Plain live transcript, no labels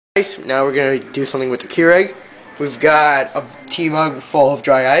ice. Now we're going to do something with the Keruig. We've got a tea mug full of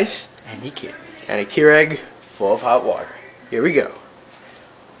dry ice. And a Keruig. And a Keruig full of hot water. Here we go.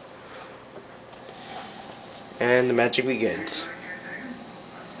 And the magic begins.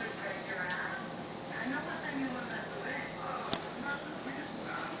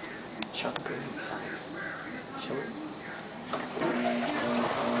 Shut the green inside. Show it.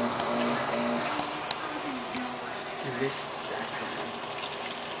 You missed that.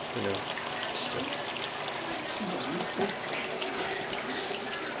 No, still.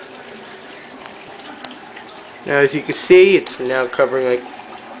 Now, as you can see, it's now covering like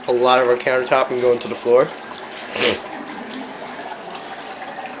a lot of our countertop and going to the floor.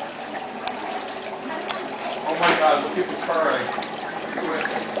 Oh my God! Look at the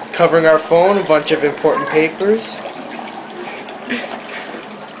Keruig. Covering our phone, a bunch of important papers.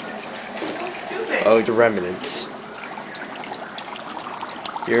 Oh, the remnants.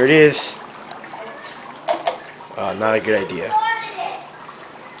 Here it is. Not a good idea.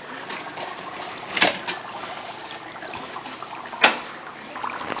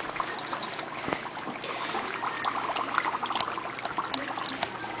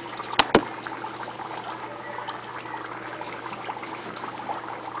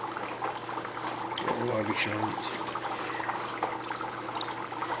 I want to be shown.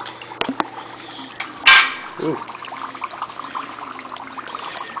 Ooh.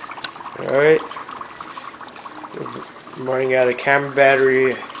 Alright. I'm running out of camera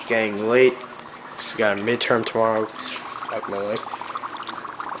battery. Getting late. Just got a midterm tomorrow. Fuck my life.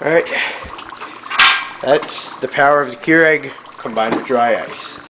 Alright. That's the power of the Keruig combined with dry ice.